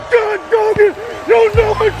You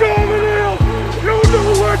know what time it is! You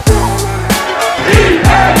know what time it is!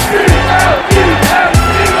 E-S-E-L-E-S-E-L!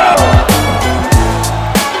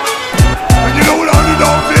 And you know what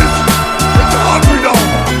underdogs is? It's a hungry dog.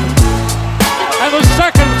 And the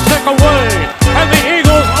second sick away, and the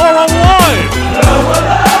Eagles are alive!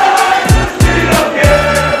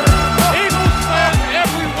 Eagles fans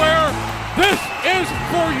everywhere, this is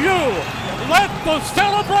for you! Let the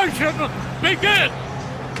celebration begin!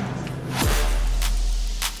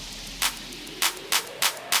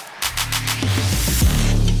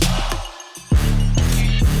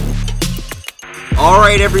 All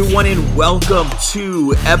right, everyone, and welcome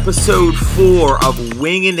to episode 4 of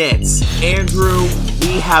Winging It. Andrew,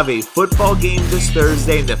 we have a football game this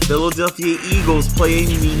Thursday, and the Philadelphia Eagles play a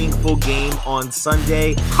meaningful game on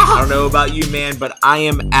Sunday. I don't know about you, man, but I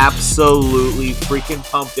am absolutely freaking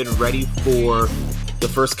pumped and ready for the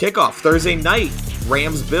first kickoff. Thursday night,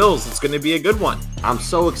 Rams-Bills. It's going to be a good one. I'm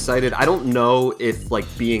so excited. I don't know if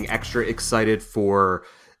being extra excited for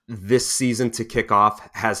this season to kick off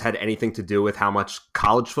has had anything to do with how much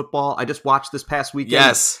college football I just watched this past weekend.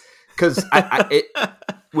 Yes. Because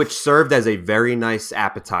which served as a very nice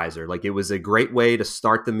appetizer. It was a great way to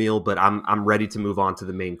start the meal, but I'm ready to move on to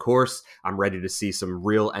the main course. I'm ready to see some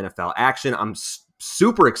real NFL action. I'm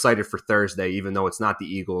super excited for Thursday, even though it's not the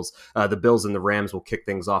Eagles. The Bills and the Rams will kick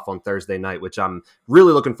things off on Thursday night, which I'm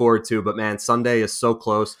really looking forward to. But man, Sunday is so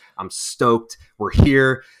close. I'm stoked. We're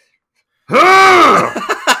here.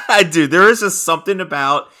 Dude, there is just something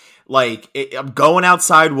about, I'm going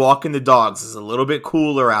outside walking the dogs. It's a little bit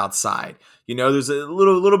cooler outside. You know, there's a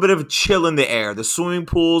little bit of a chill in the air. The swimming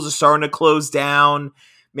pools are starting to close down.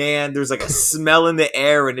 Man, there's a smell in the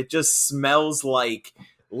air, and it just smells like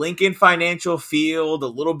Lincoln Financial Field, a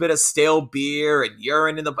little bit of stale beer and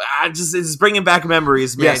urine in the... it's bringing back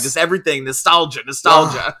memories, man. Yes. Just everything. Nostalgia.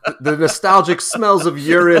 The nostalgic smells of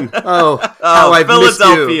urine. Oh, how I've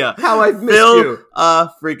Philadelphia. missed you. How I've missed you.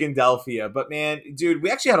 Freaking Delphia. But man, dude, we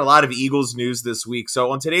actually had a lot of Eagles news this week. So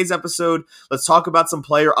on today's episode, let's talk about some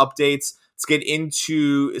player updates. Let's get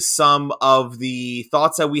into some of the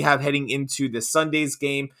thoughts that we have heading into this Sunday's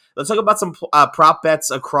game. Let's talk about some prop bets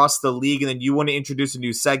across the league, and then you want to introduce a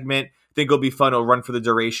new segment. I think it'll be fun. It'll run for the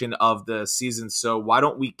duration of the season, so why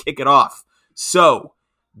don't we kick it off? So,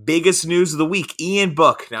 biggest news of the week, Ian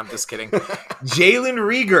Book. No, I'm just kidding. Jalen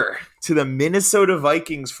Reagor to the Minnesota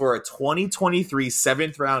Vikings for a 2023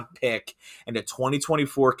 7th-round pick and a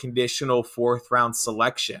 2024 conditional 4th-round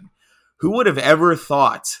selection. Who would have ever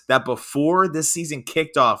thought that before this season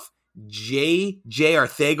kicked off, J.J.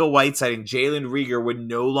 Arcega-Whiteside and Jalen Reagor would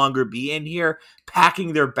no longer be in here,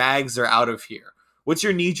 packing their bags, they're out of here. What's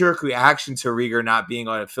your knee-jerk reaction to Reagor not being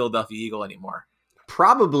on a Philadelphia Eagle anymore?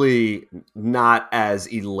 Probably not as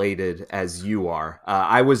elated as you are.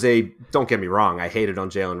 Don't get me wrong, I hated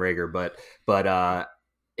on Jalen Reagor, but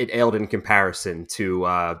it ailed in comparison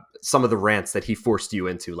to some of the rants that he forced you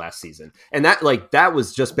into last season. And that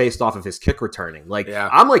was just based off of his kick returning. Yeah.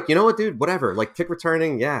 I'm you know what, dude, whatever. Kick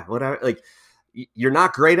returning, yeah, whatever. You're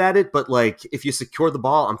not great at it, but if you secure the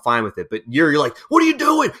ball, I'm fine with it. But you're like, what are you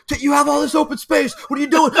doing? You have all this open space. What are you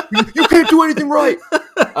doing? You can't do anything right.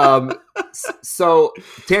 So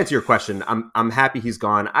to answer your question, I'm happy he's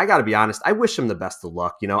gone. I got to be honest. I wish him the best of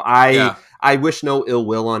luck. I wish no ill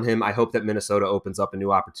will on him. I hope that Minnesota opens up a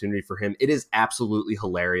new opportunity for him. It is absolutely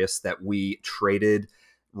hilarious that we traded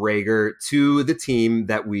Reagor to the team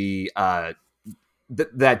that we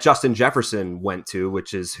that Justin Jefferson went to,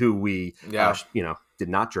 which is who we did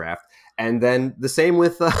not draft. And then the same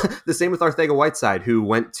with Arcega-Whiteside, who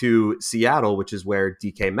went to Seattle, which is where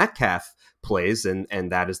DK Metcalf plays, and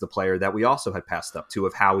that is the player that we also had passed up to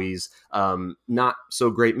of Howie's not so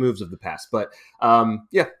great moves of the past. But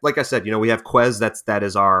like I said, we have Quez. That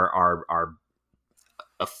is our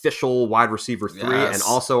official wide receiver 3, yes, and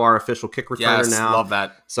also our official kick returner now. Love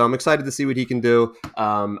that. So I'm excited to see what he can do.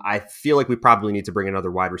 I feel like we probably need to bring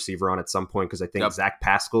another wide receiver on at some point, because I think Zach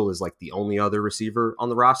Pascal is the only other receiver on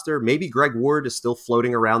the roster. Maybe Greg Ward is still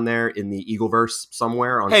floating around there in the Eagleverse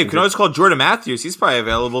somewhere. Hey, you can always call Jordan Matthews. He's probably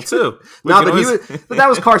available too. But that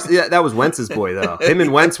was Carson. Yeah, that was Wentz's boy though. Him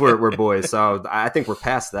and Wentz were boys. So I think we're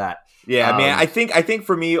past that. Yeah, man. I think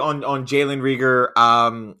for me on Jalen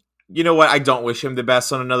Reagor, you know what? I don't wish him the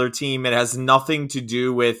best on another team. It has nothing to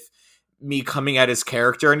do with me coming at his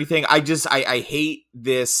character or anything. I hate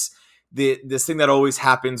this thing that always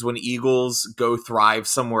happens when Eagles go thrive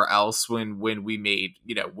somewhere else when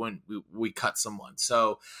we cut someone.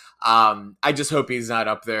 So I just hope he's not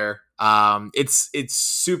up there. It's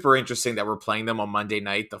super interesting that we're playing them on Monday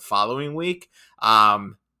night the following week.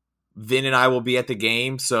 Vin and I will be at the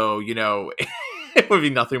game, so It would be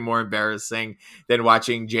nothing more embarrassing than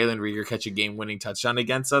watching Jalen Reagor catch a game-winning touchdown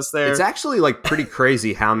against us there. It's actually like pretty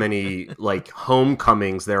crazy how many like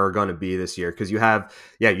homecomings there are going to be this year, because you have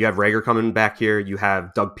Reagor coming back here, you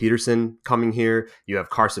have Doug Peterson coming here, you have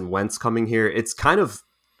Carson Wentz coming here. It's kind of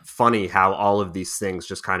funny how all of these things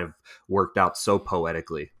just kind of worked out so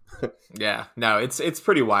poetically. Yeah, no, it's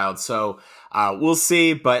pretty wild. So we'll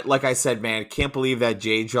see. But like I said, man, can't believe that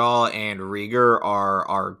J-Jaw and Reagor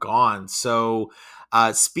are gone. So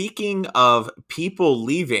speaking of people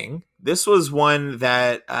leaving, this was one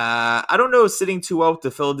that I don't know is sitting too well with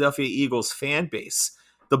the Philadelphia Eagles fan base.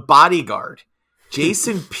 The bodyguard,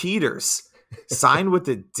 Jason Peters, signed with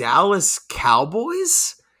the Dallas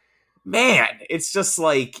Cowboys. Man, it's just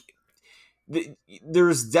like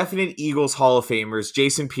there's definite Eagles Hall of Famers.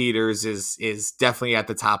 Jason Peters is definitely at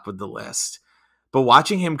the top of the list. But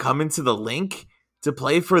watching him come into the link to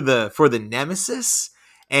play for the Nemesis,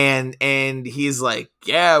 and he's like,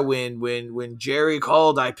 yeah, when Jerry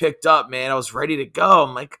called, I picked up, man. I was ready to go.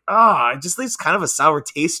 I'm like, it just leaves kind of a sour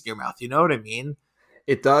taste in your mouth. You know what I mean?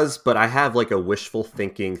 It does, but I have like a wishful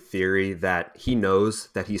thinking theory that he knows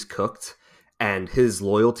that he's cooked and his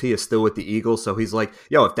loyalty is still with the Eagles. So he's like,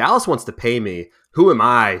 yo, if Dallas wants to pay me, who am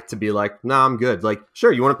I to be like, nah, I'm good. Like,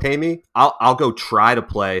 sure, you want to pay me? I'll go try to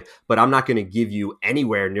play, but I'm not going to give you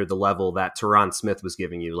anywhere near the level that Tyron Smith was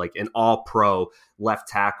giving you, like an all-pro left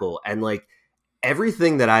tackle. And like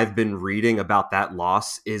everything that I've been reading about that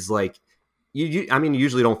loss is like, you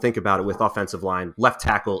usually don't think about it with offensive line. Left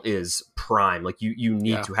tackle is prime. Like you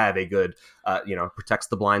need to have a good, protects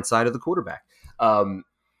the blind side of the quarterback.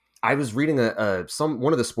 I was reading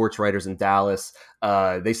one of the sports writers in Dallas.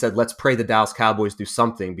 They said, let's pray the Dallas Cowboys do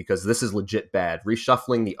something because this is legit bad.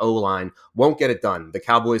 Reshuffling the O-line won't get it done. The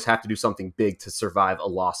Cowboys have to do something big to survive a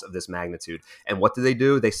loss of this magnitude. And what did they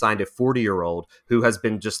do? They signed a 40-year-old who has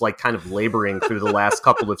been just like kind of laboring through the last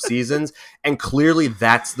couple of seasons. And clearly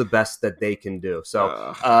that's the best that they can do.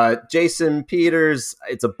 So Jason Peters,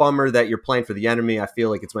 it's a bummer that you're playing for the enemy. I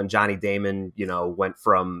feel like it's when Johnny Damon, went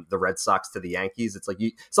from the Red Sox to the Yankees. It's like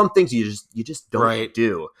some things you just don't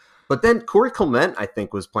do. But then Corey Clement, I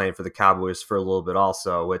think, was playing for the Cowboys for a little bit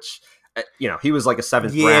also, which, he was like a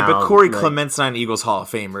seventh round. Yeah, but Corey Clement's not an Eagles Hall of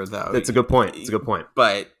Famer, though. That's a good point. It's a good point.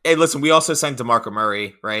 But, hey, listen, we also signed DeMarco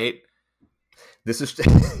Murray, right? This is...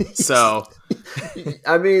 So...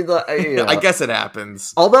 I mean, I guess it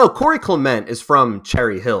happens. Although Corey Clement is from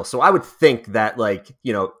Cherry Hill, so I would think that,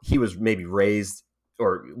 he was maybe raised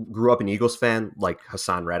or grew up an Eagles fan, like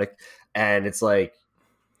Hassan Reddick. And it's like,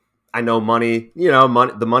 I know money,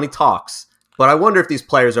 the money talks. But I wonder if these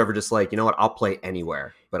players are ever just like, you know what, I'll play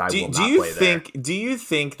anywhere, but I will not play there. Do you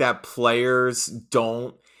think that players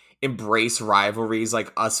don't embrace rivalries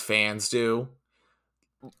like us fans do?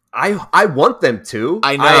 I want them to.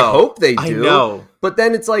 I know. I hope they do. I know. But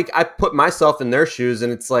then it's like, I put myself in their shoes,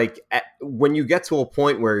 and it's like, when you get to a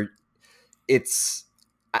point where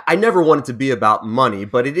I never want it to be about money,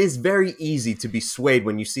 but it is very easy to be swayed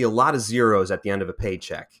when you see a lot of zeros at the end of a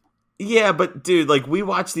paycheck. Yeah, but dude, like we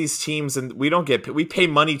watch these teams and we pay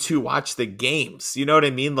money to watch the games. You know what I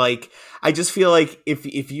mean? Like, I just feel like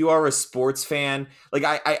if you are a sports fan, like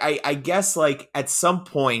I guess like at some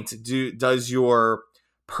point does your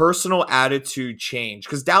personal attitude change?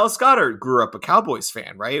 Because Dallas Goedert grew up a Cowboys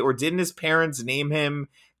fan, right? Or didn't his parents name him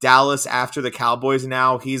Dallas after the Cowboys?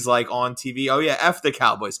 Now he's like on TV. Oh yeah, F the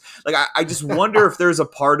Cowboys. Like I just wonder if there's a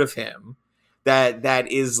part of him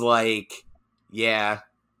that is like, yeah,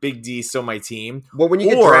 Big D still my team. Well, when you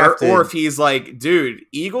get drafted, or if he's like, dude,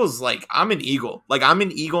 Eagles, like I'm an Eagle. Like I'm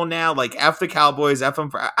an Eagle now. Like F the Cowboys, F them.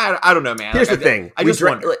 I don't know, man. Here's the thing. I just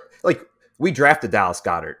wonder. Like we drafted Dallas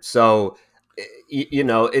Goedert, so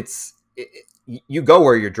it's you go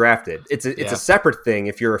where you're drafted. It's a separate thing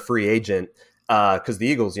if you're a free agent. Because the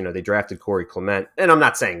Eagles, they drafted Corey Clement, and I'm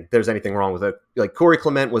not saying there's anything wrong with it. Like Corey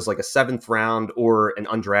Clement was like a 7th round or an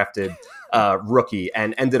undrafted rookie,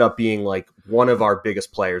 and ended up being like one of our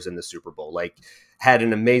biggest players in the Super Bowl. Like had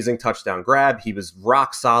an amazing touchdown grab. He was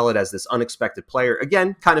rock solid as this unexpected player.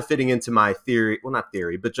 Again, kind of fitting into my theory. Well, not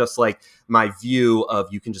theory, but just like my view of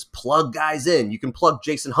you can just plug guys in. You can plug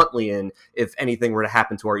Jason Huntley in if anything were to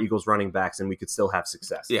happen to our Eagles running backs, and we could still have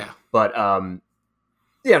success. Yeah, but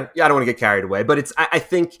yeah, I don't want to get carried away, but I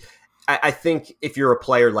think if you're a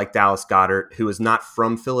player like Dallas Goedert, who is not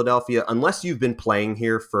from Philadelphia, unless you've been playing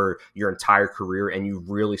here for your entire career and you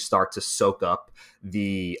really start to soak up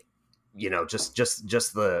the, just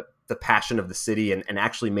the passion of the city and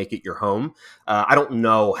actually make it your home, I don't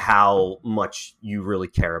know how much you really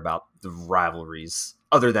care about the rivalries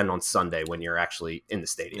other than on Sunday when you're actually in the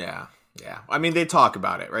stadium. Yeah. I mean, they talk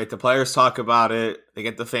about it, right? The players talk about it. They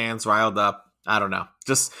get the fans riled up. I don't know.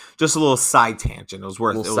 Just a little side tangent. It was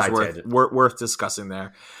worth discussing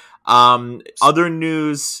there. Other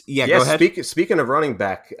news. Yeah, go ahead. Speaking of running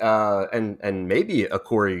back, and maybe a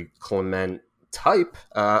Corey Clement type.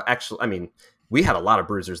 Actually, I mean, we had a lot of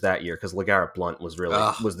bruisers that year because LeGarrette Blount was really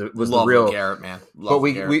was the real LeGarrette, man.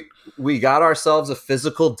 We got ourselves a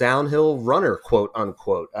physical downhill runner, quote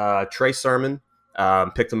unquote. Trey Sermon.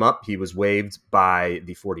 Picked him up. He was waived by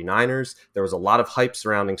the 49ers. There was a lot of hype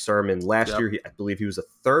surrounding Sermon last year. I believe he was a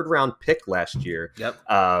 3rd round pick last year,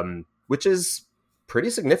 which is pretty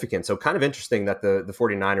significant. So kind of interesting that the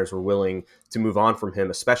 49ers were willing to move on from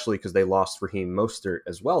him, especially because they lost Raheem Mostert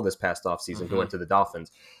as well this past offseason, who went to the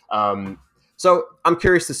Dolphins. So I'm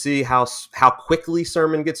curious to see how quickly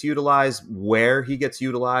Sermon gets utilized, where he gets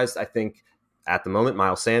utilized. I think at the moment,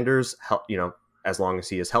 Miles Sanders, as long as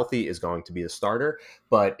he is healthy, is going to be the starter.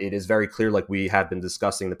 But it is very clear, like we have been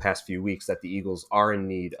discussing the past few weeks, that the Eagles are in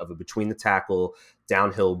need of a between-the-tackle,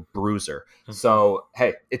 downhill bruiser. Mm-hmm. So,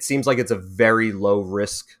 hey, it seems like it's a very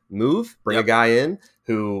low-risk move. Bring a guy in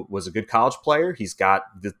who was a good college player. He's got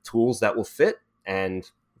the tools that will fit, and,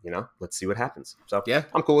 let's see what happens. So, yeah,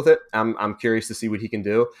 I'm cool with it. I'm curious to see what he can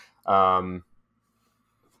do. That's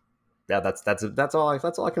all I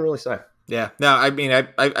can really say. Yeah, no, I mean,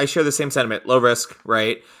 I share the same sentiment. Low risk,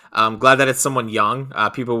 right? I'm glad that it's someone young.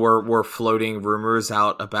 People were floating rumors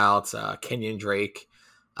out about Kenyon Drake,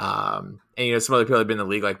 and some other people have been in the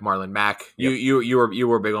league like Marlon Mack. Yep. You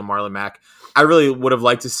were big on Marlon Mack. I really would have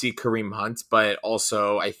liked to see Kareem Hunt, but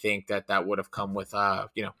also I think that would have come with a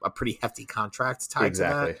pretty hefty contract tied to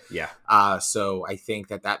that. Yeah. So I think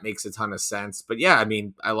that makes a ton of sense. But yeah, I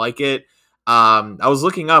mean, I like it. I was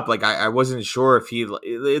looking up, like I wasn't sure if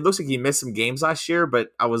it looks like he missed some games last year,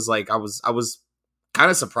 but I was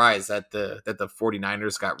kind of surprised that the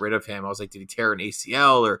 49ers got rid of him. I was like, did he tear an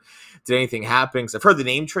ACL or did anything happen? Cause I've heard the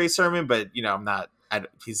name Trey Sermon, but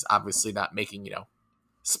he's obviously not making,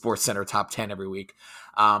 Sports Center top 10 every week.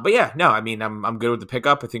 But yeah, no, I mean, I'm good with the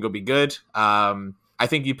pickup. I think it'll be good. I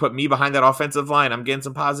think you put me behind that offensive line, I'm getting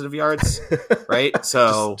some positive yards, right?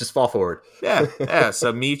 So just fall forward. Yeah.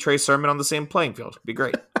 So me, Trey Sermon on the same playing field. Be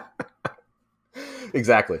great.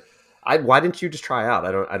 Exactly. Why didn't you just try out?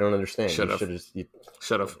 I don't understand. Should have.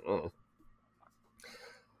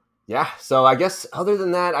 Yeah. So I guess other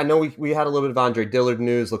than that, I know we had a little bit of Andre Dillard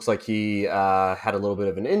news. Looks like he had a little bit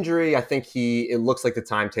of an injury. I think it looks like the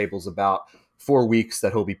timetable's about 4 weeks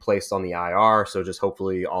that he'll be placed on the IR. So just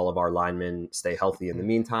hopefully all of our linemen stay healthy in the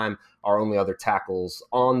meantime. Our only other tackles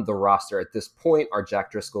on the roster at this point are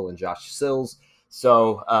Jack Driscoll and Josh Sills.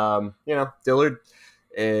 So, Dillard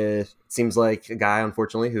seems like a guy,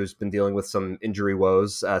 unfortunately, who's been dealing with some injury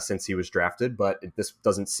woes since he was drafted, but this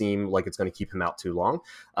doesn't seem like it's going to keep him out too long.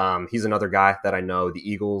 He's another guy that I know the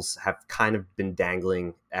Eagles have kind of been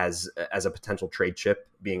dangling as a potential trade chip,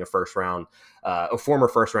 being a former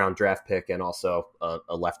first round draft pick and also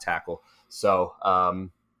a left tackle. So,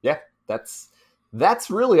 that's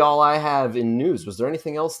really all I have in news. Was there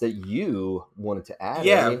anything else that you wanted to add?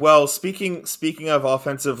 Yeah, well, speaking of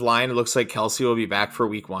offensive line, it looks like Kelsey will be back for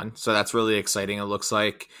week 1. So that's really exciting. It looks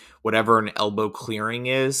like whatever an elbow clearing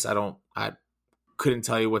is, I couldn't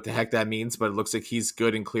tell you what the heck that means, but it looks like he's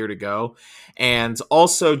good and clear to go. And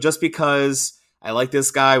also, just because I like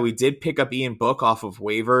this guy, we did pick up Ian Book off of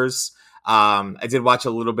waivers. I did watch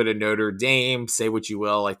a little bit of Notre Dame. Say what you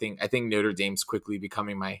will. I think Notre Dame's quickly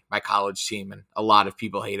becoming my college team, and a lot of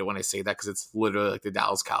people hate it when I say that because it's literally like the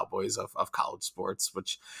Dallas Cowboys of college sports,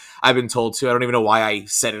 which I've been told to. I don't even know why I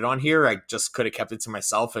said it on here. I just could have kept it to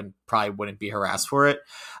myself and probably wouldn't be harassed for it.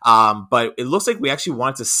 But it looks like we actually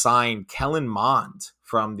wanted to sign Kellen Mond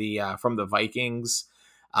from the Vikings.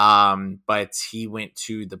 But he went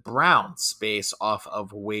to the Browns based off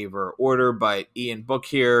of waiver order. But Ian Book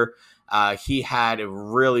here, he had a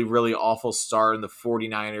really, really awful start in the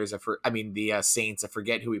 49ers. The Saints. I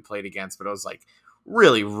forget who he played against, but it was like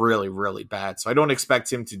really, really, really bad. So I don't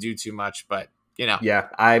expect him to do too much, but Yeah,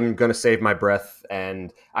 I'm going to save my breath,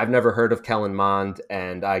 and I've never heard of Kellen Mond,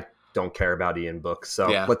 and I don't care about Ian Book. So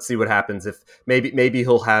Let's see what happens. If maybe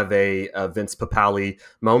he'll have a Vince Papale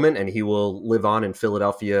moment and he will live on in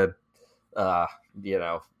Philadelphia,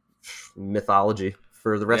 mythology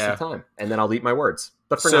for the rest of the time. And then I'll eat my words.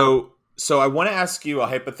 But for now. So I want to ask you a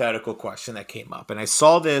hypothetical question that came up, and I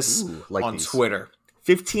saw this on Twitter.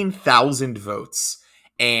 15,000 votes,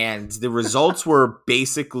 and the results were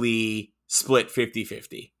basically split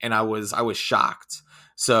 50-50, and I was shocked.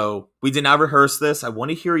 So we did not rehearse this. I want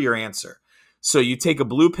to hear your answer. So you take a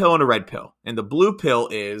blue pill and a red pill, and the blue pill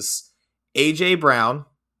is A.J. Brown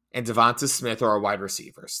and Devonta Smith are our wide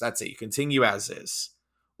receivers. That's it. You continue as is.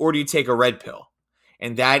 Or do you take a red pill?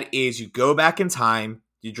 And that is you go back in time,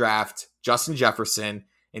 you draft Justin Jefferson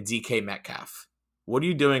and DK Metcalf. What are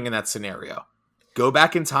you doing in that scenario? Go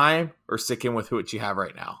back in time or stick in with what you have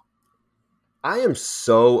right now? I am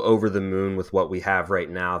so over the moon with what we have right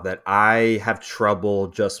now that I have trouble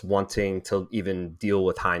just wanting to even deal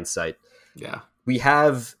with hindsight. Yeah. We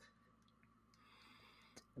have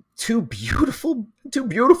two beautiful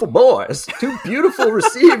boys, two beautiful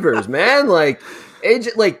receivers, man. Like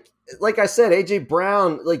AJ, like I said, AJ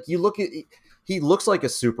Brown, like you look at, he looks like a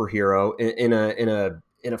superhero in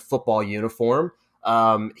a football uniform.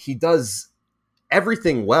 He does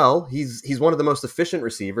everything well. He's one of the most efficient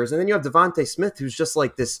receivers. And then you have Devontae Smith, who's just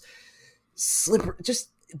like this slipper, just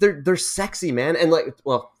they're sexy, man. And like,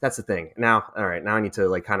 well, that's the thing. Now, all right, now I need to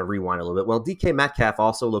like kind of rewind a little bit. Well, DK Metcalf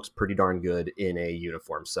also looks pretty darn good in a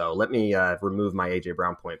uniform. So let me remove my AJ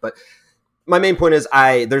Brown point. But my main point is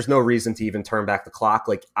there's no reason to even turn back the clock.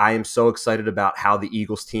 Like, I am so excited about how the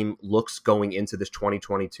Eagles team looks going into this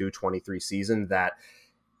 2022-23 season that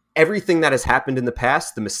everything that has happened in the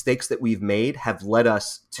past, the mistakes that we've made have led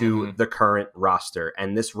us to the current roster.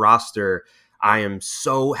 And this roster, I am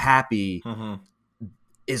so happy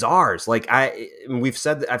is ours. Like I've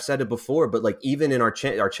said it before, but like even in our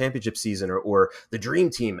championship season or the dream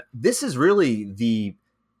team, this is really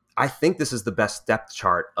I think this is the best depth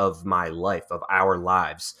chart of my life, of our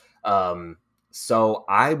lives. So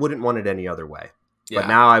I wouldn't want it any other way. Yeah. But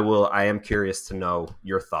now I am curious to know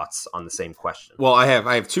your thoughts on the same question. Well, I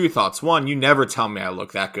have two thoughts. One, you never tell me I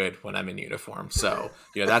look that good when I'm in uniform. So,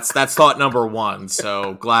 that's thought number one.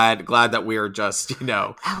 So glad that we are just,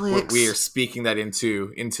 Alex, we are speaking that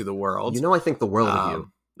into the world. I think the world of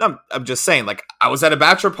you. I'm just saying, like, I was at a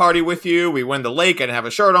bachelor party with you. We went to the lake. I didn't have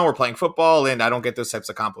a shirt on. We're playing football, and I don't get those types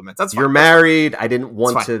of compliments. That's fine. You're married. I didn't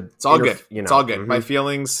want to. It's all good. It's all good. Mm-hmm. My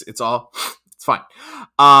feelings. It's fine.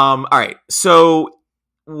 All right. So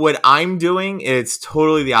what I'm doing, it's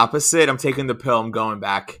totally the opposite. I'm taking the pill. I'm going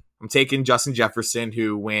back. I'm taking Justin Jefferson,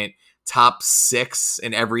 who went top 6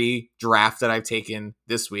 in every draft that I've taken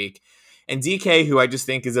this week, and DK, who I just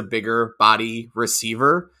think is a bigger body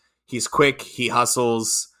receiver. He's quick. He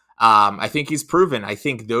hustles. I think he's proven. I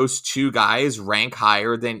think those two guys rank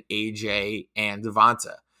higher than AJ and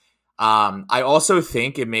Devonta. I also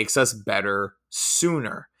think it makes us better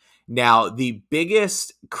sooner. Now, the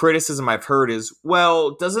biggest criticism I've heard is,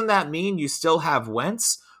 well, doesn't that mean you still have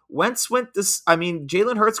Wentz?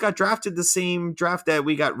 Jalen Hurts got drafted the same draft that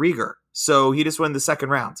we got Rieger. So he just won the second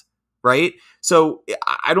round, right? So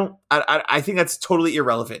I think that's totally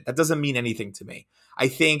irrelevant. That doesn't mean anything to me. I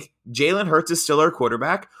think Jalen Hurts is still our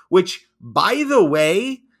quarterback, which, by the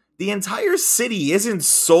way, the entire city isn't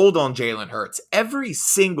sold on Jalen Hurts. Every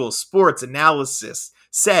single sports analysis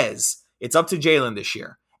says it's up to Jalen this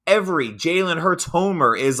year. Every Jalen Hurts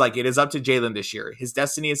homer is like, it is up to Jalen this year. His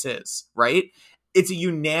destiny is his, right? It's a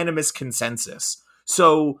unanimous consensus.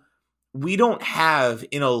 So we don't have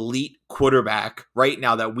an elite quarterback right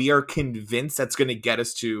now that we are convinced that's going to get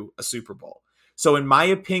us to a Super Bowl. So in my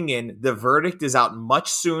opinion, the verdict is out much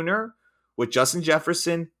sooner with Justin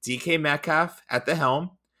Jefferson, DK Metcalf at the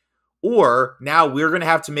helm, or now we're going to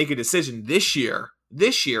have to make a decision this year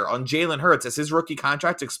on Jalen Hurts as his rookie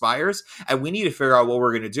contract expires, and we need to figure out what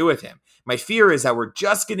we're going to do with him. My fear is that we're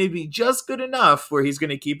just going to be just good enough where he's going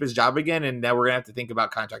to keep his job again, and now we're going to have to think about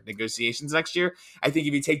contract negotiations next year. I think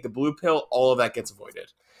if you take the blue pill, all of that gets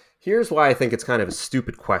avoided. Here's why I think it's kind of a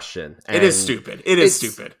stupid question. It is stupid. It is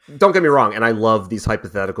stupid. Don't get me wrong, and I love these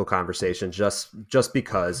hypothetical conversations just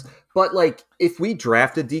because. But like, if we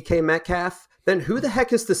drafted DK Metcalf, then who the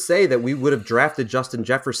heck is to say that we would have drafted Justin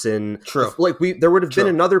Jefferson? True. Like there would have been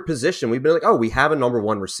another position. We'd been like, oh, we have a number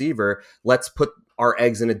one receiver. Let's put our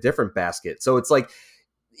eggs in a different basket. So it's like,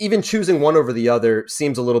 even choosing one over the other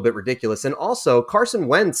seems a little bit ridiculous. And also, Carson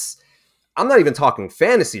Wentz, I'm not even talking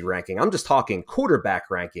fantasy ranking. I'm just talking quarterback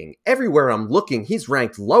ranking. Everywhere I'm looking, he's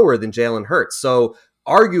ranked lower than Jalen Hurts. So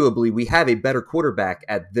arguably, we have a better quarterback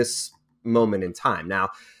at this moment in time. Now,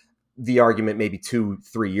 the argument maybe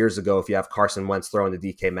 2-3 years ago, if you have Carson Wentz throwing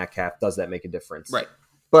the DK Metcalf, does that make a difference? Right.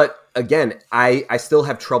 But again, I still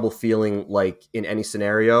have trouble feeling like in any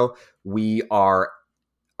scenario, our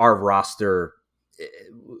roster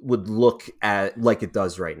would look at like it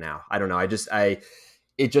does right now. I don't know.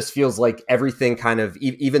 It just feels like everything kind of,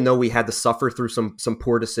 even though we had to suffer through some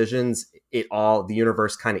poor decisions, the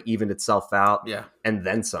universe kind of evened itself out. Yeah. And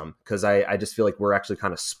then some, because I just feel like we're actually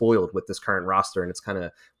kind of spoiled with this current roster, and it's kind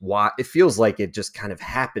of why it feels like it just kind of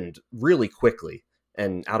happened really quickly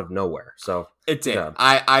and out of nowhere. So it did. Yeah.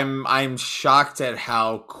 I'm shocked at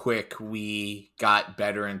how quick we got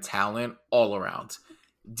better in talent all around.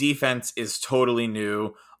 Defense is totally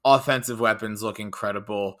new. offensive weapons look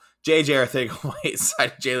incredible. JJ Arcega-White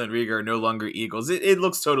side Jalen Reagor are no longer Eagles. It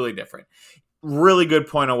looks totally different. Really good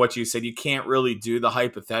point on what you said. You can't really do the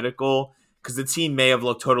hypothetical because the team may have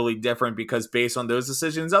looked totally different because based on those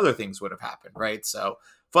decisions, other things would have happened, right? So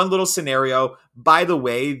fun little scenario. By the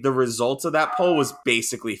way, the results of that poll was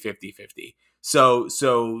basically 50-50. So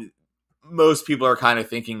most people are kind of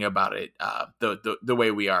thinking about it the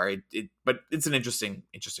way we are. But it's an interesting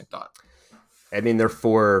thought. I mean, they're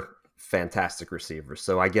 4 fantastic receivers,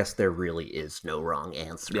 so I guess there really is no wrong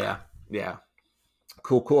answer. Yeah.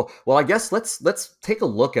 Cool. Well, I guess let's take a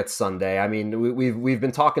look at Sunday. I mean, we've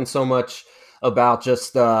been talking so much about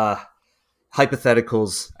just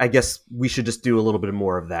hypotheticals. I guess we should just do a little bit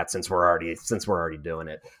more of that since we're already doing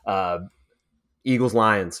it. Eagles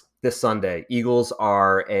Lions this Sunday. Eagles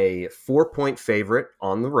are a 4-point favorite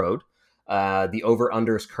on the road. The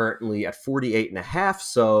over-under is currently at 48.5,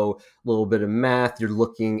 so a little bit of math. You're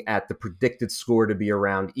looking at the predicted score to be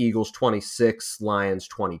around Eagles 26, Lions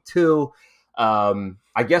 22.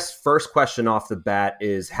 I guess first question off the bat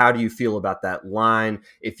is, how do you feel about that line?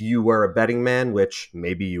 If you were a betting man, which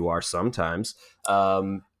maybe you are sometimes,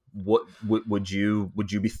 what would you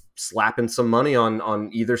be slapping some money on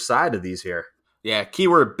either side of these here? Yeah,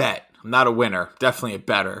 keyword bet. I'm not a winner. Definitely a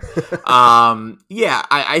better.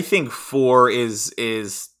 I think 4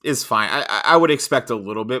 is fine. I would expect a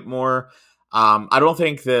little bit more. I don't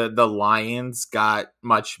think the Lions got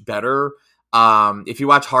much better. If you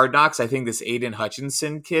watch Hard Knocks, I think this Aiden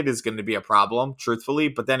Hutchinson kid is going to be a problem, truthfully.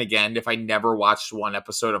 But then again, if I never watched one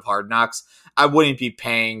episode of Hard Knocks, I wouldn't be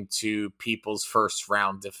paying to people's first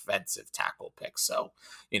round defensive tackle picks. So,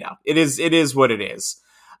 it is what it is.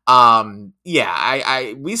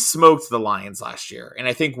 We smoked the Lions last year, and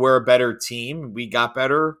I think we're a better team. We got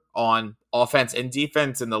better on offense and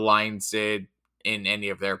defense, and the Lions did in any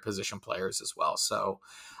of their position players as well. So,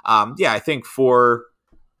 I think 4,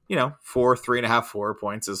 3.5, 4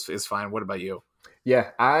 points is fine. What about you? Yeah,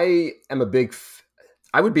 I am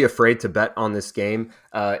I would be afraid to bet on this game.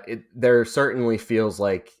 There certainly feels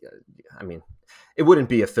like, it wouldn't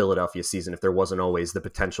be a Philadelphia season if there wasn't always the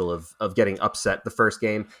potential of getting upset the first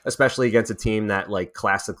game, especially against a team that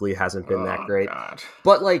classically hasn't been that great. God.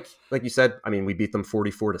 But like you said, we beat them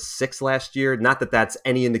 44-6 last year. Not that that's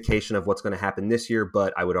any indication of what's going to happen this year,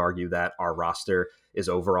 but I would argue that our roster is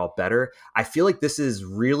overall better. I feel like this is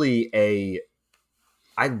really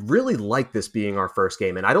I really like this being our first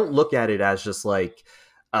game, and I don't look at it as just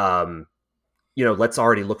let's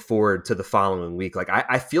already look forward to the following week.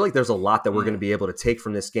 I feel like there's a lot that we're going to be able to take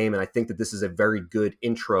from this game. And I think that this is a very good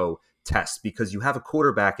intro test because you have a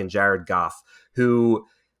quarterback in Jared Goff who,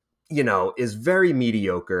 is very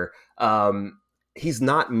mediocre. He's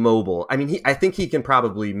not mobile. I think he can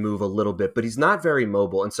probably move a little bit, but he's not very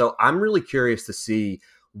mobile. And so I'm really curious to see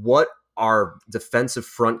what our defensive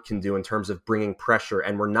front can do in terms of bringing pressure.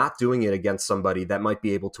 And we're not doing it against somebody that might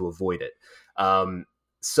be able to avoid it.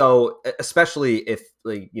 So especially if,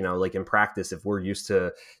 in practice, if we're used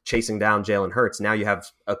to chasing down Jalen Hurts, now you have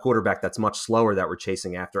a quarterback that's much slower that we're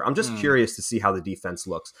chasing after. I'm just curious to see how the defense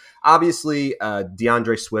looks. Obviously,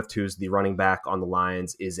 DeAndre Swift, who's the running back on the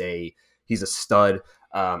Lions, he's a stud.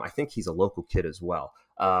 I think he's a local kid as well.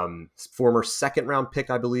 Former second-round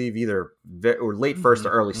pick, I believe, either or late first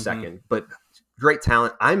or early second, but great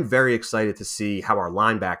talent. I'm very excited to see how our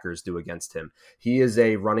linebackers do against him. He is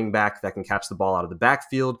a running back that can catch the ball out of the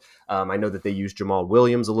backfield. I know that they use Jamal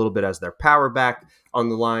Williams a little bit as their power back on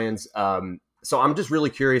the Lions. So I'm just really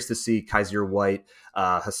curious to see Kaiser White,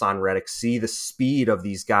 Hassan Reddick, see the speed of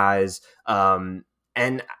these guys. And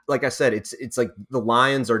like I said, it's like the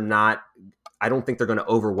Lions are not, I don't think they're going to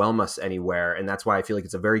overwhelm us anywhere. And that's why I feel like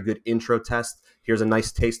it's a very good intro test. Here's a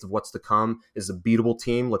nice taste of what's to come. This is a beatable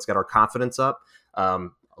team. Let's get our confidence up. A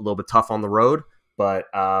little bit tough on the road, but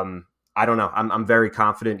I don't know. I'm very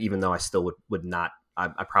confident, even though I still would not.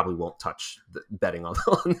 I probably won't touch the betting on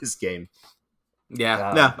this game.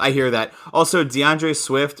 Yeah, no, I hear that. Also, DeAndre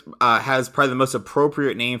Swift has probably the most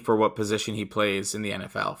appropriate name for what position he plays in the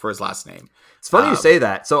NFL for his last name. It's funny you say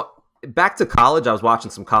that. So back to college, I was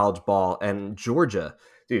watching some college ball, and Georgia,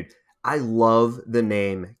 dude, I love the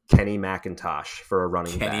name Kenny McIntosh for a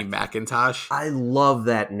running back. Kenny McIntosh? I love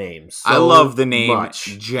that name so I love the name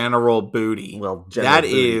much. General Booty. Well, General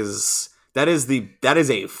Booty. That is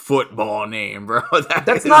a football name, bro. That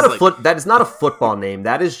is not a football name.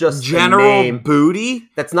 That is just General Booty.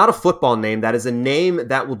 That's not a football name. That is a name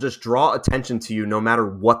that will just draw attention to you no matter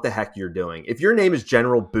what the heck you're doing. If your name is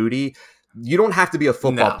General Booty, You don't have to be a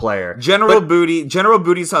football player. General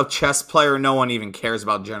Booty's a chess player. No one even cares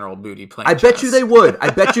about General Booty playing I chess. bet you they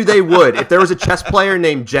would. If there was a chess player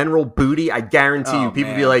named General Booty, I guarantee you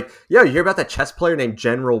people would be like, yo, you hear about that chess player named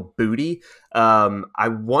General Booty? I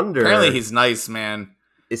wonder. Apparently he's nice, man.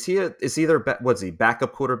 Is he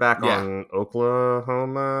backup quarterback on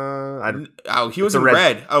Oklahoma? He was in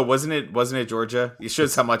red. Oh, wasn't it Georgia? It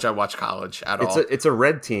shows how much I watch college at all. It's a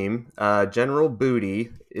red team. General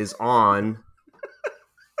Booty is on.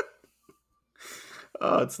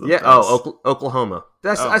 It's the best. Oklahoma.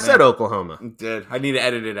 I said Oklahoma. You did. I need to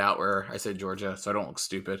edit it out where I said Georgia so I don't look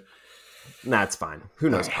stupid. Nah, it's fine. Who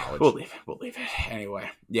knows college? We'll leave it. Anyway.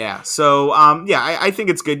 Yeah. So I think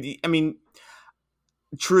it's good. I mean,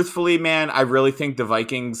 truthfully, man, I really think the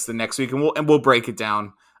Vikings the next week, and we'll break it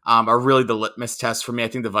down, are really the litmus test for me. I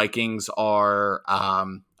think the Vikings are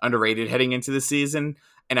underrated heading into the season,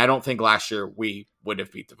 and I don't think last year we would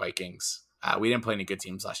have beat the Vikings. We didn't play any good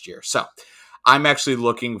teams last year, so I'm actually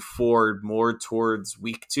looking forward more towards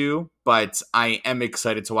week 2, but I am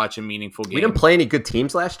excited to watch a meaningful game. We didn't play any good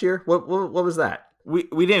teams last year? What was that?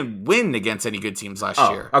 We didn't win against any good teams last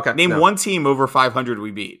year. Okay. Name one team over 500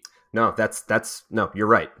 we beat. No, no, you're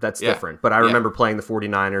right. That's different. But I remember playing the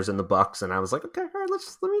 49ers and the Bucks, and I was like, okay, all right,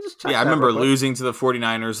 let me just check. Yeah, I remember losing to the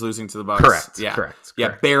 49ers, losing to the Bucks. Correct. Yeah. Correct.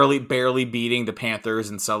 Yeah, barely beating the Panthers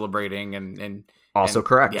and celebrating and also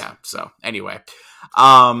correct. Yeah. So anyway,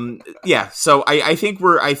 So I think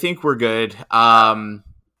we're good.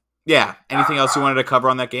 Yeah. Anything else you wanted to cover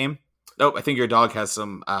on that game? Nope. I think your dog has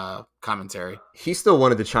some commentary. He still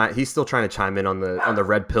wanted to chime. He's still trying to chime in on the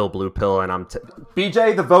red pill, blue pill, and I'm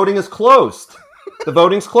BJ. The voting is closed. The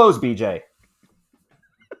voting's closed, BJ.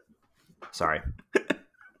 Sorry.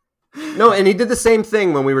 No, and he did the same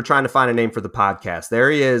thing when we were trying to find a name for the podcast. There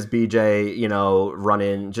he is, BJ.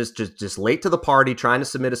 Running just late to the party, trying to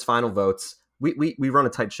submit his final votes. We run a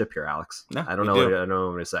tight ship here, Alex. No, I don't know what I'm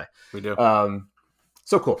going to say. We do.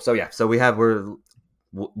 So cool. So yeah. So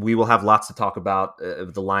we will have lots to talk about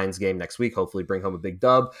the Lions game next week. Hopefully bring home a big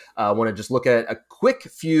dub. I want to just look at a quick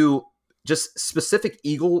few just specific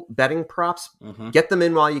Eagle betting props. Mm-hmm. Get them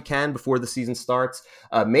in while you can before the season starts.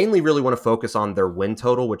 Mainly really want to focus on their win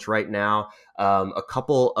total, which right now a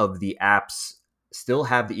couple of the apps still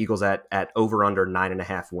have the Eagles at over under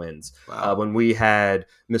 9.5 wins. Wow. When we had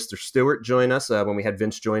Mr. Stewart join us, when we had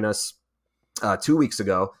Vince join us 2 weeks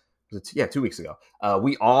ago, 2 weeks ago.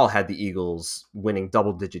 We all had the Eagles winning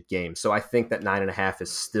double-digit games. So I think that 9.5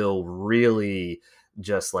 is still really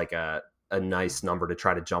just like a nice number to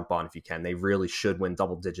try to jump on if you can. They really should win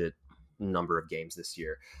double-digit number of games this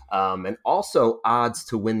year. And also odds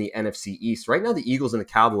to win the NFC East. Right now, the Eagles and the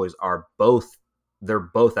Cowboys are both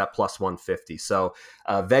at plus 150. So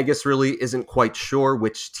Vegas really isn't quite sure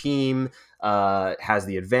which team has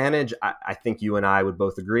the advantage. I think you and I would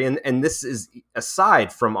both agree. And this is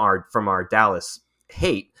aside from our Dallas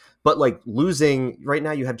hate, but like losing right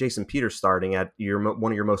now, you have Jason Peters starting at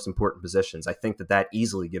one of your most important positions. I think that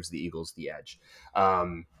easily gives the Eagles the edge.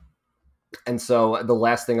 And so the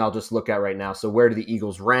last thing I'll just look at right now. So where do the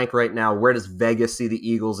Eagles rank right now? Where does Vegas see the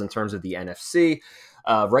Eagles in terms of the NFC?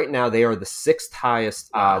 Right now, they are the 6th highest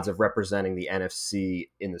odds of representing the NFC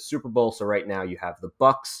in the Super Bowl. So right now you have the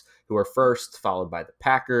Bucks, who are first, followed by the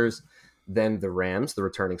Packers, then the Rams, the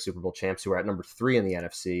returning Super Bowl champs, who are at number 3 in the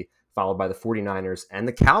NFC, followed by the 49ers and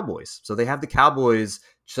the Cowboys. So they have the Cowboys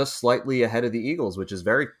just slightly ahead of the Eagles, which is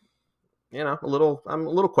very, I'm a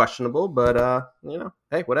little questionable, but,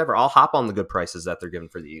 hey, whatever. I'll hop on the good prices that they're giving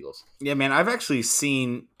for the Eagles. Yeah, man, I've actually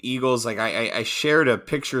seen Eagles, like I shared a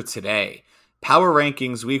picture today. Power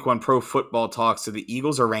rankings, week 1 Pro Football Talks, so the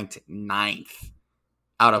Eagles are ranked 9th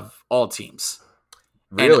out of all teams.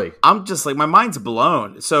 Really? And I'm just like, my mind's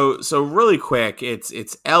blown. So really quick,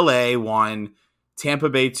 it's LA 1, Tampa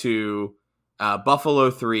Bay 2,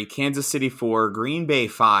 Buffalo 3, Kansas City 4, Green Bay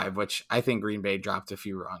 5, which I think Green Bay dropped a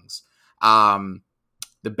few rungs.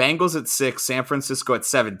 The Bengals at 6, San Francisco at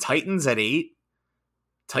 7, Titans at 8.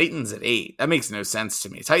 That makes no sense to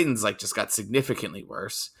me. Titans just got significantly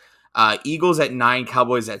worse. Eagles at 9,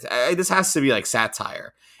 Cowboys at this has to be like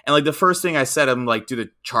satire. And the first thing I said, I'm like, do the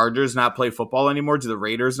Chargers not play football anymore? Do the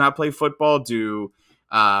Raiders not play football? Do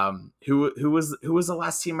who was the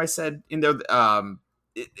last team I said in there?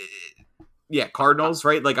 Cardinals,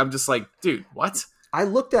 right? I'm just like, dude, what? I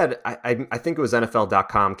looked at I think it was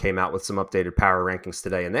NFL.com came out with some updated power rankings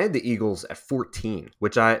today, and they had the Eagles at 14,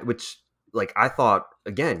 which I thought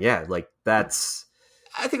again, that's.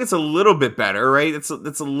 I think it's a little bit better, right? It's a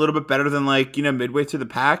little bit better than midway through the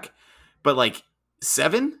pack, but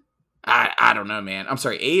 7? I don't know, man. I'm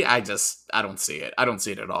sorry, 8. I don't see it. I don't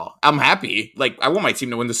see it at all. I'm happy. Like, I want my team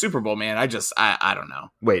to win the Super Bowl, man. I don't know.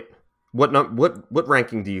 Wait, what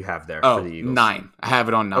ranking do you have there for the Eagles? 9. I have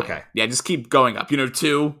it on 9. Okay. Yeah, just keep going up.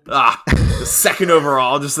 2. The second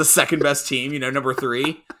overall, just the second best team. Number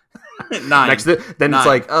 3. 9. Then 9. It's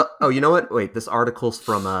like, oh, you know what? Wait, this article's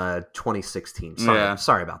from 2016.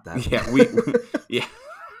 Sorry about that. Yeah, yeah.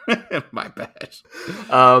 My bad.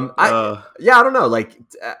 I don't know. Like,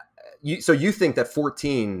 so you think that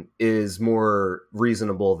 14 is more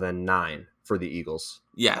reasonable than 9 for the Eagles?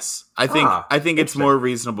 Yes, I think it's more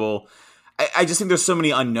reasonable. I just think there's so many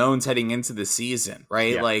unknowns heading into the season,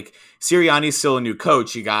 right? Yeah. Like, Sirianni's still a new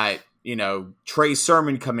coach. You got Trey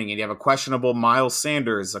Sermon coming in. You have a questionable Miles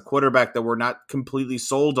Sanders, a quarterback that we're not completely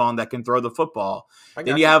sold on that can throw the football.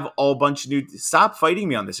 Then you have a bunch of new. Stop fighting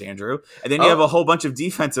me on this, Andrew. And then you have a whole bunch of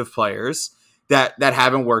defensive players that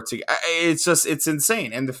haven't worked together. It's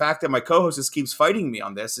insane. And the fact that my co-host just keeps fighting me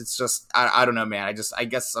on this, it's just I don't know, man. I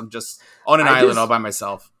guess I'm just on an island all by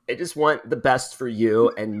myself. I just want the best for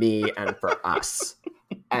you and me and for us.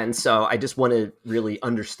 And so I just want to really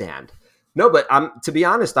understand. No, but to be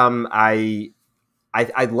honest, I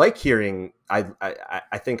like hearing.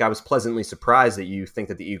 I think I was pleasantly surprised that you think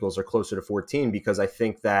that the Eagles are closer to 14, because I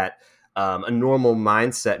think that a normal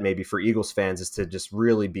mindset maybe for Eagles fans is to just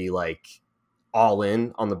really be like all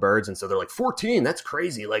in on the Birds, and so they're like 14. That's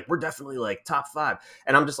crazy. Like, we're definitely like top 5,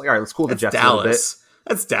 and I'm just like, all right, let's cool the Jets a little bit.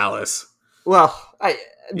 That's Dallas. Well, I'm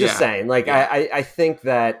just saying. Like, I think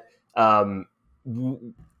that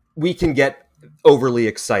we can get overly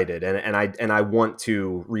excited, and I want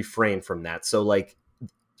to refrain from that. So, like,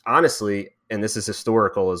 honestly, and this is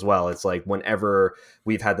historical as well, it's like whenever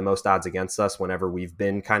we've had the most odds against us, whenever we've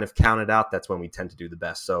been kind of counted out, that's when we tend to do the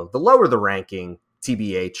best. So the lower the ranking,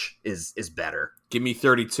 TBH, is better. Give me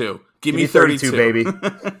 32. Give me 32, baby.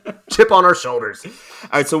 Chip on our shoulders. All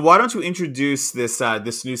right, so why don't you introduce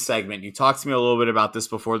this new segment? You talked to me a little bit about this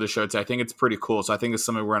before the show, too. I think it's pretty cool, so I think it's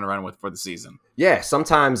something we're going to run with for the season. Yeah,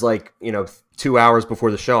 sometimes, 2 hours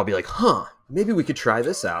before the show, I'll be like, maybe we could try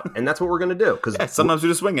this out. And that's what we're going to do. Because sometimes we're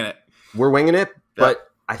just winging it. We're winging it, but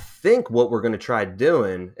I think what we're going to try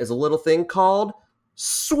doing is a little thing called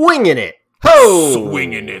swinging it. Ho!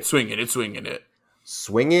 Swinging it. Swinging it.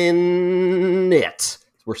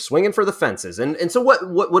 We're swinging for the fences. And so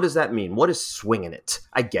what does that mean? What is swinging it?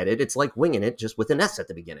 I get it. It's like winging it, just with an S at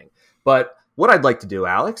the beginning. But what I'd like to do,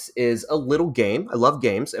 Alex, is a little game. I love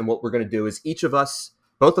games. And what we're going to do is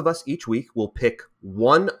both of us each week will pick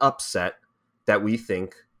one upset that we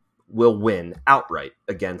think will win outright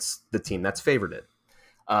against the team that's favored.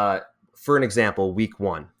 For an example, week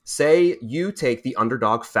 1. Say you take the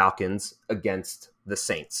underdog Falcons against the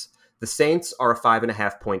Saints. The Saints are a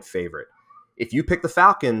 5.5-point favorite. If you pick the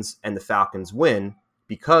Falcons and the Falcons win,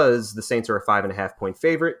 because the Saints are a 5.5-point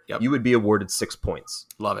favorite, you would be awarded 6 points.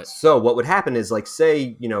 Love it. So what would happen is,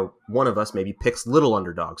 say, one of us maybe picks little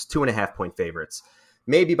underdogs, 2.5-point favorites.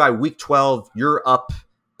 Maybe by week 12, you're up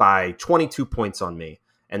by 22 points on me.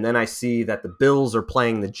 And then I see that the Bills are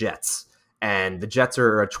playing the Jets, and the Jets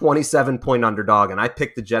are a 27-point underdog, and I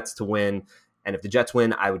pick the Jets to win. And if the Jets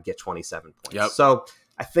win, I would get 27 points. Yep. So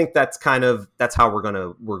I think that's how we're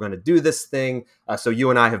gonna do this thing. So you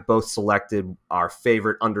and I have both selected our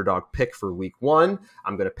favorite underdog pick for week 1.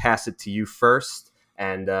 I'm gonna pass it to you first,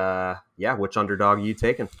 and which underdog are you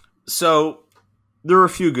taking? So there are a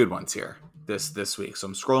few good ones here this week. So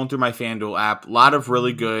I'm scrolling through my FanDuel app. A lot of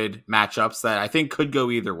really good matchups that I think could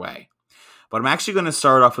go either way. But I'm actually going to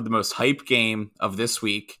start off with the most hyped game of this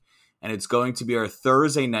week, and it's going to be our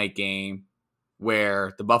Thursday night game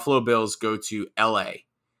where the Buffalo Bills go to LA.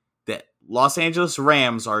 The Los Angeles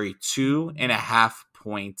Rams are a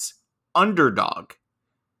 2.5-point underdog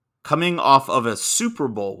coming off of a Super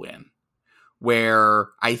Bowl win, where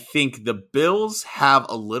I think the Bills have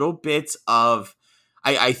a little bit of,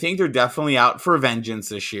 I think they're definitely out for vengeance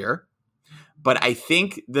this year, but I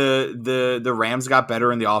think the Rams got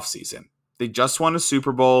better in the offseason. They just won a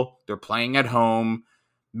Super Bowl. They're playing at home.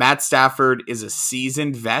 Matt Stafford is a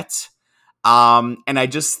seasoned vet. And I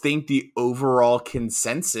just think the overall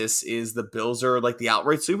consensus is the Bills are like the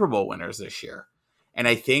outright Super Bowl winners this year. And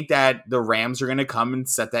I think that the Rams are going to come and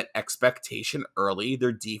set that expectation early.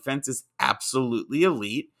 Their defense is absolutely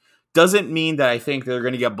elite. Doesn't mean that I think they're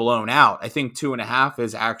going to get blown out. I think 2.5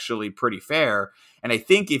 is actually pretty fair. And I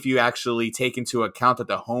think if you actually take into account that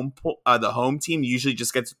the home team usually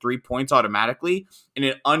just gets 3 points automatically, in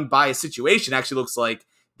an unbiased situation, actually looks like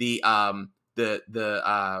the Rams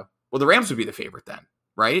would be the favorite then,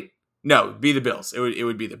 right? No, it'd be the Bills. It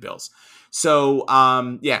would be the Bills. So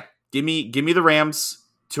give me the Rams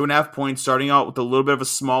 2.5 points, starting out with a little bit of a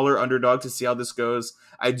smaller underdog to see how this goes.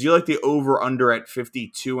 I do like the over-under at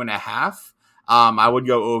 52.5. I would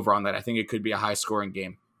go over on that. I think it could be a high-scoring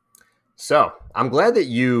game. So I'm glad that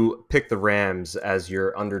you picked the Rams as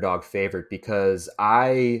your underdog favorite because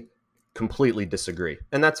I completely disagree,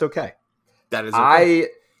 and that's okay. That is okay.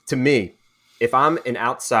 To me, if I'm an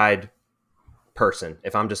outside person,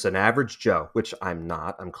 if I'm just an average Joe, which I'm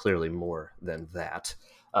not, I'm clearly more than that.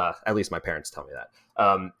 At least my parents tell me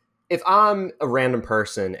that. If I'm a random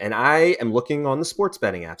person and I am looking on the sports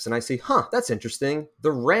betting apps and I see, that's interesting.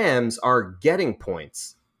 The Rams are getting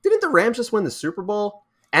points. Didn't the Rams just win the Super Bowl?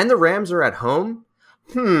 And the Rams are at home?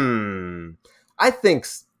 I think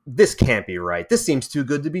this can't be right. This seems too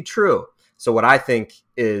good to be true. So what I think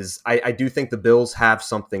is I do think the Bills have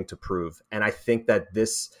something to prove. And I think that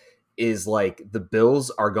this is like the Bills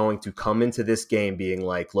are going to come into this game being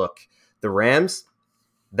like, look, the Rams,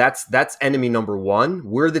 that's enemy number one.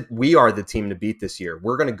 We are the team to beat this year.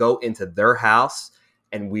 We're going to go into their house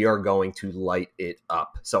and we are going to light it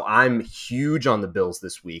up. So I'm huge on the Bills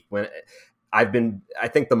this week. I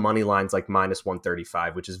think the money line's like minus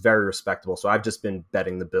 135, which is very respectable. So I've just been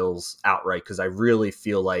betting the Bills outright because I really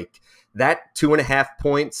feel like that 2.5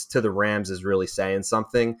 points to the Rams is really saying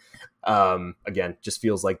something. Again, just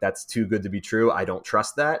feels like that's too good to be true. I don't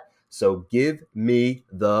trust that. So give me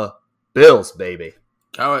the Bills, baby.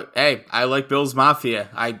 Oh, hey, I like Bills Mafia.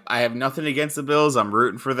 I have nothing against the Bills. I'm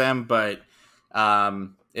rooting for them, but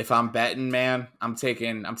if I'm betting, man, I'm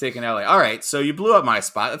taking LA. All right, so you blew up my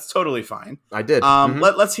spot. That's totally fine. I did.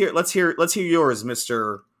 Let's hear yours,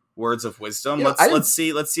 Mr. Words of Wisdom. Let's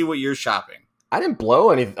see what you're shopping. I didn't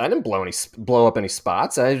blow up any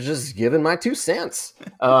spots. I was just giving my 2 cents.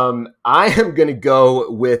 I am going to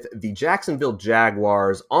go with the Jacksonville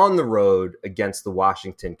Jaguars on the road against the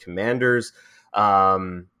Washington Commanders.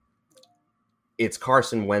 It's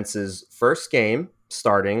Carson Wentz's first game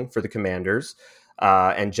starting for the Commanders.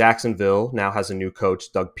 And Jacksonville now has a new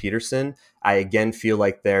coach, Doug Peterson. I again feel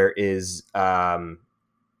like there is, win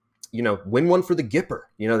one for the Gipper,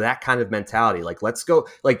 that kind of mentality. Like, let's go.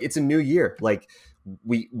 Like, it's a new year. Like,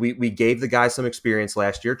 we gave the guy some experience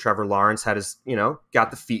last year. Trevor Lawrence had his,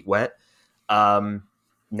 got the feet wet.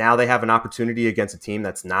 Now they have an opportunity against a team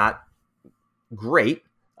that's not great.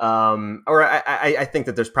 I think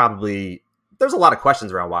that there's a lot of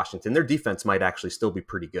questions around Washington. Their defense might actually still be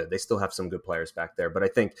pretty good. They still have some good players back there, but I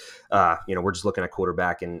think, we're just looking at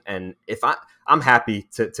quarterback and if I'm happy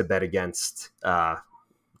to bet against,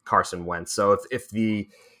 Carson Wentz. So if the,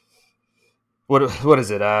 what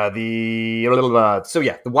is it? The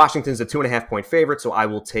Washington's a 2.5 point favorite. So I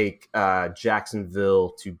will take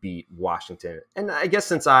Jacksonville to beat Washington. And I guess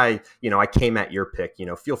since I came at your pick,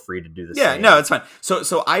 feel free to do this. Yeah, no, it's fine.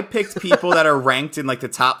 So I picked people that are ranked in like the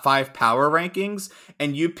top 5 power rankings,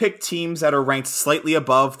 and you picked teams that are ranked slightly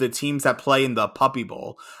above the teams that play in the Puppy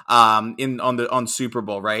Bowl, on Super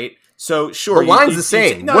Bowl, right? So sure, the line's the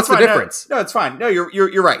same. What's the difference? No, it's fine. No,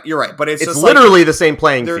 you're right. You're right. But it's just literally the same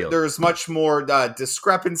playing field. There's much more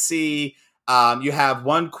discrepancy. You have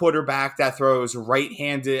one quarterback that throws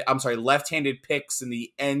left-handed picks in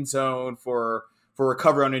the end zone for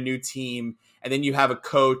recovery on a new team, and then you have a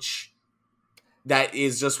coach that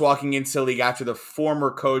is just walking into the league after the former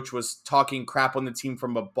coach was talking crap on the team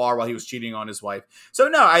from a bar while he was cheating on his wife. So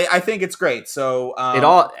no, I think it's great. So that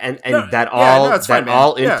all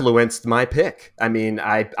influenced my pick. I mean,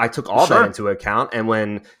 I took all that into account,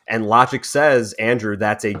 and logic says, Andrew,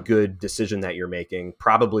 that's a good decision that you're making,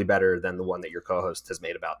 probably better than the one that your co-host has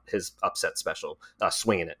made about his upset special,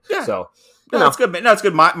 swinging it. Yeah. So it's good. No, it's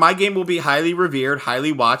good. My game will be highly revered,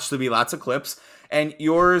 highly watched. There'll be lots of clips. And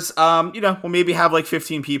yours, we'll maybe have like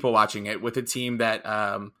 15 people watching it with a team that,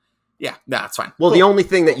 it's fine. Well, cool. The only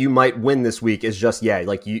thing that you might win this week is just,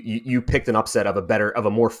 you picked an upset of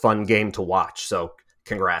a more fun game to watch. So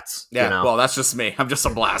congrats. Yeah, well, that's just me. I'm just a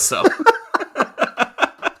blast, so.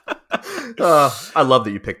 I love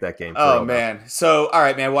that you picked that game. Oh, man. So, all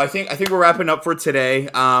right, man. Well, I think we're wrapping up for today.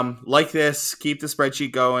 Like this, keep the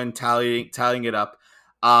spreadsheet going, tallying it up.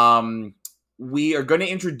 We are going to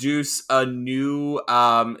introduce a new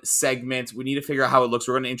segment. We need to figure out how it looks.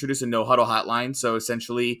 We're going to introduce a no huddle hotline. So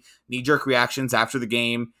essentially, knee-jerk reactions after the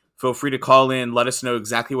game. Feel free to call in. Let us know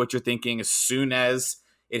exactly what you're thinking as soon as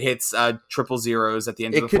it hits triple zeros at the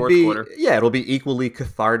end of the fourth quarter. Yeah, it'll be equally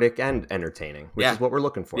cathartic and entertaining, which is what we're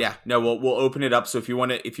looking for. Yeah, no, we'll open it up. So if you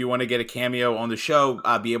want to get a cameo on the show,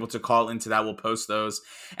 be able to call into that. We'll post those.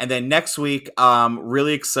 And then next week,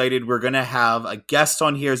 really excited. We're gonna have a guest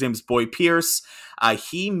on here. His name's Boy Pierce.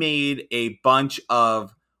 He made a bunch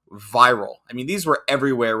of viral. I mean, these were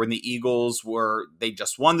everywhere when the Eagles they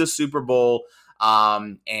just won the Super Bowl.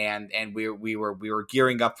 And we were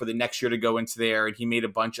gearing up for the next year to go into there, and he made a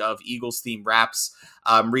bunch of Eagles themed raps.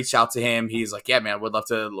 Reached out to him. He's like, yeah, man, would love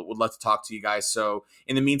to talk to you guys. So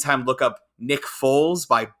in the meantime, look up Nick Foles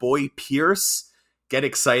by Boy Pierce. Get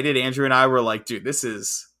excited. Andrew and I were like, dude, this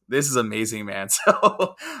is amazing, man.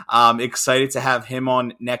 So excited to have him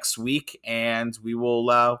on next week, and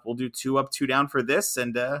we'll do 2 up, 2 down for this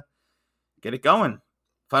and get it going.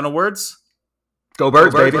 Final words? Go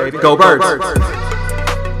Birds, baby. Go Birds.